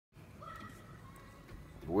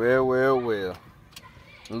Well.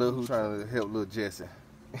 Look who's trying to help little Jesse.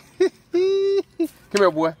 Come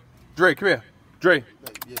here, boy. Dre, come here. Dre.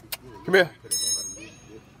 Come here.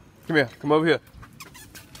 Come here. Come over here.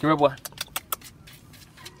 Come here, boy.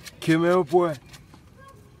 Come here, boy.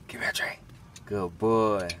 Come here, Dre. Good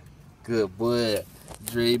boy. Good boy.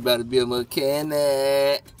 Dre about to be a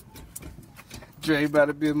mechanic. Dre about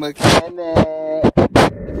to be a mechanic.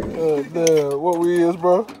 Oh, damn. What we is,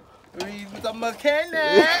 bro? We the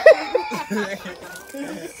mechanic.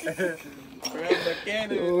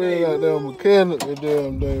 Oh, we got that mechanic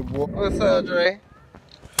damn day, boy. What's up, Dre?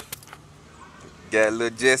 Got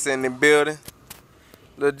little Jesse in the building.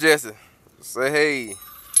 Little Jesse, say hey.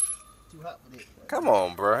 Too hot for this. Come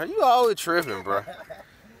on, bro. You always tripping, bro.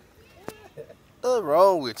 What's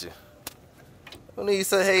wrong with you? You need to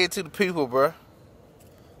say hey to the people, bro.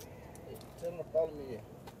 Tell them to follow me.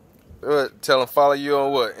 Tell them follow you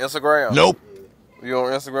on what? Instagram? Nope. You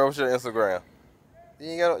on Instagram? What's your Instagram? You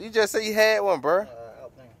ain't got. You just said you had one, bro.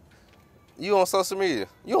 You on social media?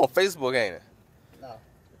 You on Facebook, ain't it? No.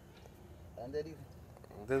 I'm that either.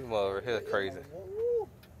 This mother here crazy.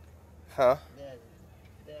 Huh?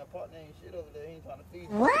 Damn partner ain't shit over there. He ain't trying to feed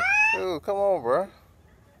you. Dude, come on, bro.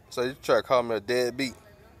 So you try to call me a deadbeat?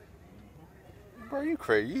 Bro, you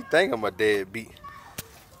crazy. You think I'm a deadbeat?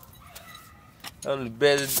 I'm the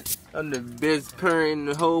best parent in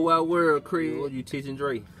the whole wide world, Craig. What you teaching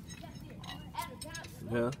Dre?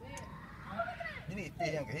 Huh? You need to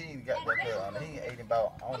feed him because he ain't got that girl on. He ain't eating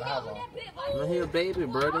about I don't know how long. I'm here, baby,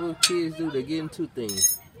 bro. That's what kids do. They get into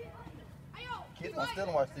things. Kids gonna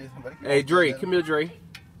still watch this. But Hey, Dre, come here, Dre.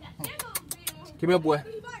 Come here, boy.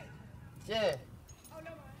 Yeah.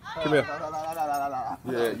 Come here.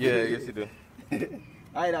 Yeah, yes you do.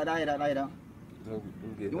 Lie down.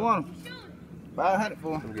 You want him? 500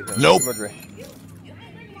 for him. Nope. Come on, Dre.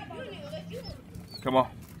 Come on.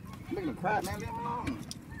 Make him cry, man. Leave him alone.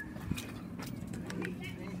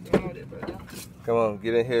 Come on,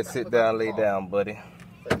 get in here, sit down, lay down, buddy.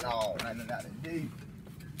 No, not indeed.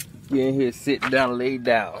 Get in here, sit down, lay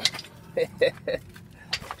down.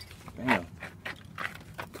 Damn.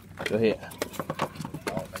 Go ahead.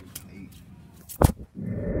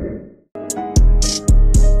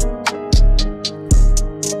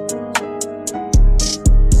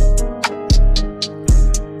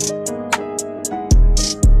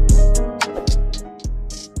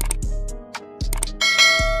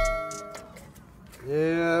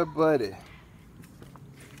 Yeah, buddy.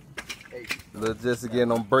 Hey. Little Jesse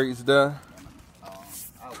getting on brakes done. I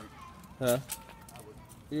would. Huh?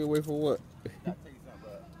 You wait for what? I'll tell you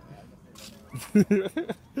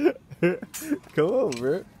something, but Come on,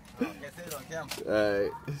 bro. can't say it on camera.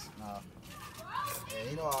 Alright. No. Yeah,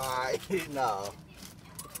 you know, alright. No.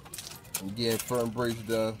 I'm getting front brakes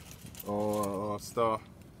done on STARR.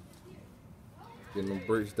 Getting them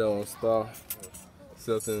brakes done on STARR.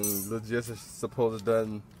 Something Lil Jesse supposed to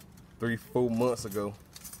done 3-4 months ago.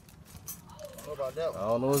 What about that one? I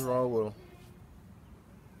don't know what's wrong with him.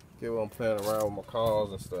 Get what I'm playing around with my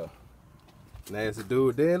cars and stuff. Nasty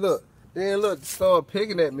dude. Then look, start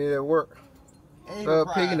picking at me at work. Start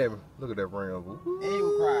picking at me. Look at that ring. And he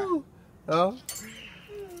will cry. Huh?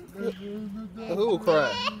 Who will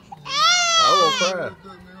cry? I won't cry.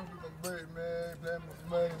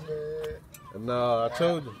 No, I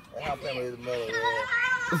told you. That's how playing with his mother, man.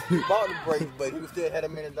 He bought the brakes, but he still had $1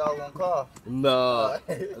 million on car. No,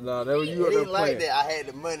 that was you up there He didn't like playing. that. I had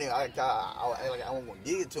the money. I wasn't going to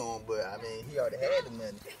give it to him, but I mean, he already had the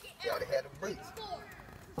money. He already had the brakes.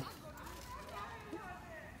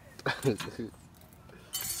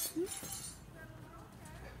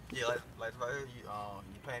 Yeah, like right here,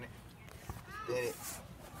 you paint it, spin it.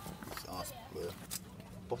 Well,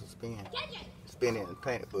 supposed to spin it and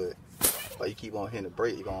paint it, but like you keep on hitting the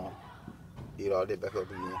brake, you're gonna get all that back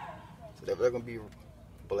up again. So they're gonna be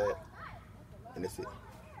black, and that's it.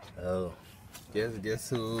 Oh, guess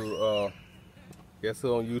who on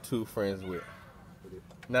YouTube friends with?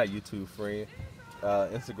 Not YouTube friend,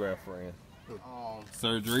 Instagram friend.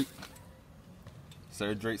 STARR Drake.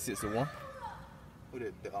 STARR Drake 601. Who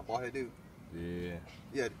did the bald head dude? Yeah.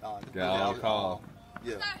 Yeah. Got all call.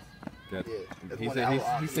 Yeah. Got, yeah. He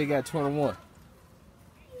said he got 21.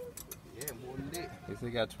 Yeah, more than that. He said he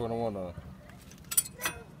got 21 on.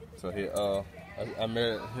 So he I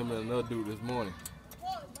met him and another dude this morning.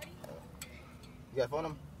 You got phone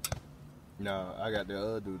number? No, I got the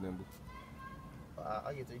other dude number.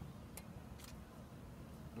 I'll get to you.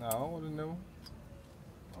 No, I don't want to know.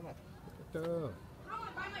 Hold on.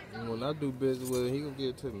 When I do business with him, he gonna get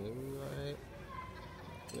it to me. Alright.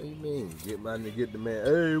 What do you mean? Get the man.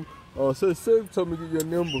 Hey, Seth told me to get your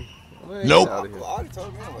number. Man, Nope. get out of here. Well, I already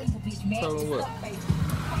told him anyway. Told him what?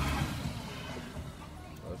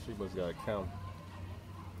 Oh, she must got a camera.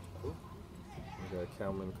 Who? You got a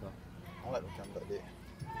camera in the car. I don't like them cameras like that.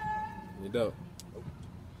 You don't?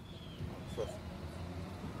 Trust.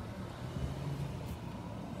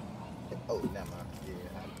 Oh, never mind.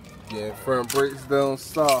 Yeah, front brakes don't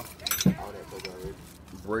stop. All that goes already.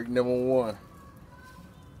 Brake number 1.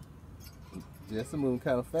 Jesse moving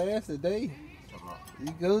kind of fast today.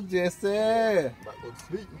 You go, Jesse. About to go to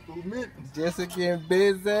sleep in a minute. Jesse getting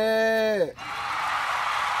busy.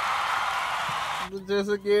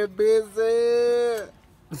 Jesse getting busy.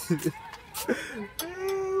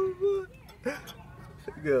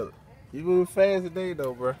 Good. You moving fast today,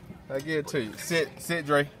 though, bro. I give it to you. Sit,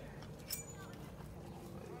 Dre.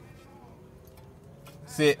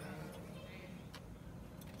 Sit.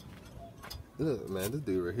 Look, man, this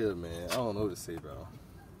dude right here, man. I don't know what to say, bro.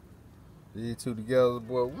 These two together,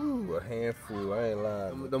 boy, woo, a handful. I ain't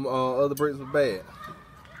lying. Them other brakes were bad.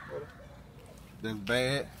 That's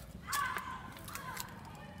bad.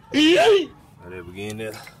 Oh, they begin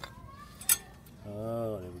there.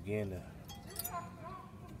 Oh, they begin there.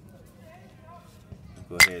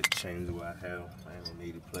 Go ahead and change what I have. I ain't gonna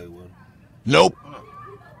need to play with them. Nope. Yeah, I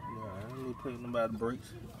ain't need to play with them about the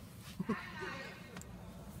brakes.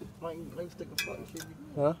 Like you stick and start, you should be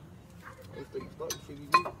good. Huh? Like you stick and start, you should be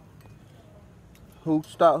good. Who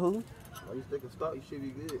stop who? Like you stick and start, you should be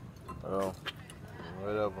good. Oh,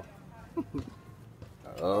 whatever.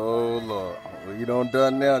 Oh Lord, what you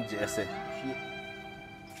done now, Jesse?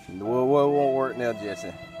 What won't work now, Jesse?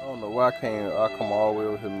 I don't know why I come all the way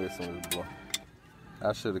over here messing with this boy.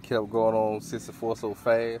 I should have kept going on 64 so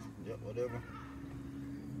fast. Yep, whatever.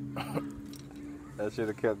 I should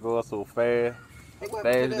have kept going so fast. Hey,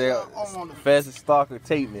 what Fast as stock could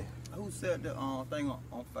take me. Who set the thing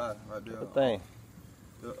on fire right there? What thing?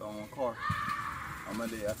 The car on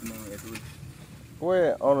Monday afternoon at 3.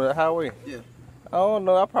 Where? On the highway? Yeah. I don't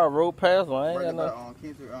know. I probably rode past one. I ain't got no.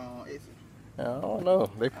 Exit. I don't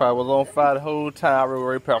know. They probably was on fire the whole time. I rode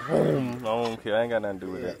right past. Boom. I don't care. I ain't got nothing to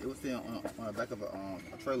do with that. It was sitting on the back of a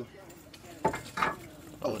trailer.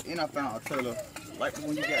 Oh, and I found a trailer like the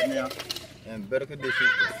one you got now in better condition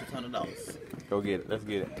for $600. Go get it. Let's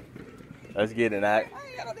get it. Let's get it. I ain't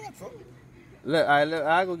got no damn truck. Look,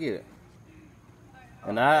 I go get it.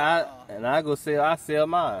 And I go sell. I sell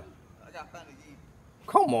mine. I got found again.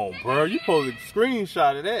 Come on, bro. You supposed to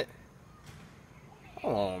screenshot of that.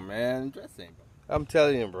 Come on, man. Jess ain't. I'm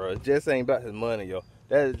telling you, bro. Jess ain't about his money, yo.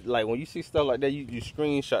 That is, like, when you see stuff like that, you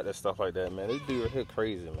screenshot that stuff like that, man. This dude right here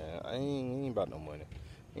crazy, man. I ain't about no money.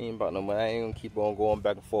 He ain't about no money. I ain't gonna keep on going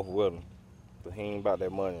back and forth with him. But he ain't about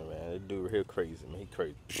that money, man. This dude right here crazy, man. He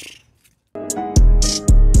crazy.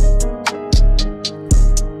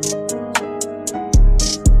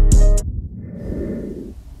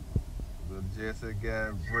 Little Jesse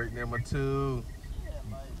got break number 2.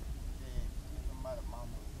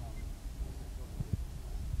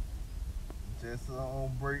 Jesse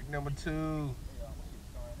on break number 2. No,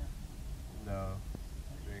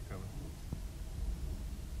 they ain't coming.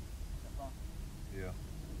 Yeah.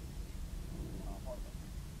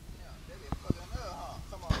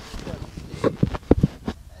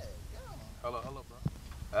 Hello,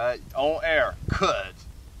 bro. On air, cut.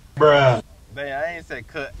 Bruh. Man, I ain't say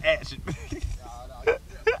cut action.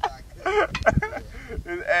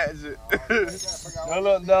 It's action. No,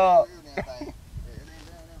 look, dog.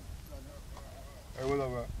 Hey, what up,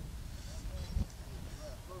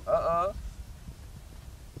 bro?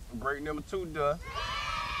 Break number 2 done.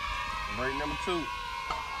 Break number 2.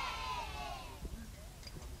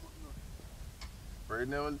 Break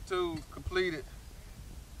number 2 completed.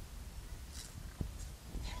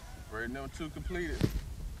 Break number 2 completed.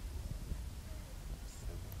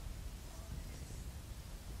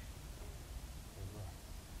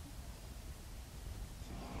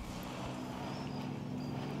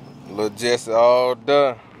 Little Jesse all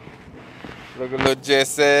done. Look at little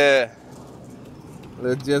Jesse.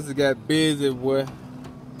 Little Jesse got busy, boy.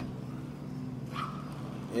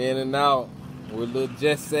 In and out with little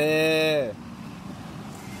Jesse.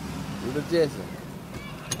 Little Jesse.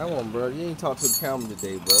 Come on, bro. You ain't talk to the camera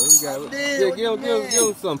today, bro. What you got? Yeah, give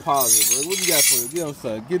him something positive, bro. What you got for it? Give him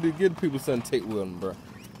something. Give the people something to take with them, bro.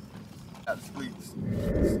 Out the street.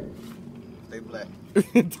 Stay black.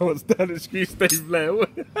 Don't start the street, stay black.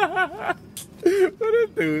 What this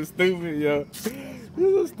dude is stupid, yo.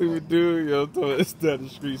 This a stupid dude, yo. Don't start the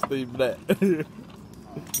street, stay black.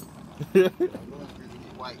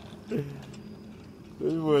 White.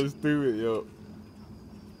 This boy stupid, yo.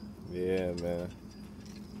 Yeah, man.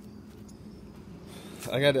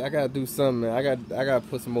 I gotta do something, man. I gotta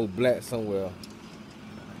put some more black somewhere.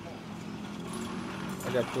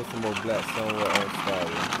 I gotta put some more black somewhere on STARR.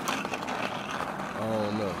 I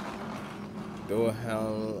don't know. Door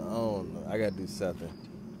hound, I don't know. I gotta do something.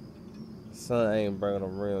 Sun ain't bringing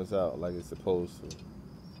them rims out like it's supposed to.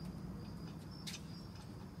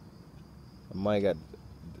 It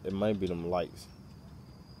might be them lights.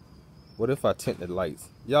 What if I tint the lights?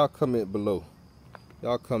 Y'all comment below.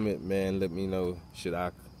 Y'all comment, man. Let me know. Should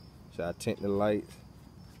I tint the lights?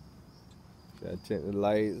 Should I tint the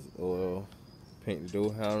lights or paint the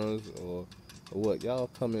door handles or what? Y'all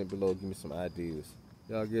comment below. Give me some ideas.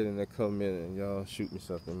 Y'all get in the comment and y'all shoot me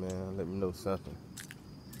something, man. Let me know something.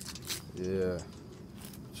 Yeah.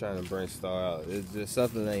 Trying to bring STARR out. It's just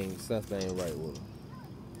something ain't right with them.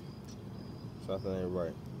 Something ain't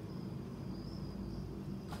right.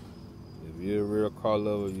 If you're a real car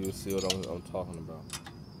lover, you'll see what I'm talking about.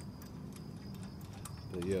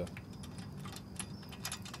 But yeah.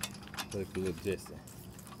 Look at little Jesse.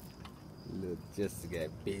 Little Jesse got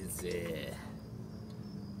busy.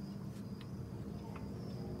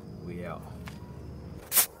 We out.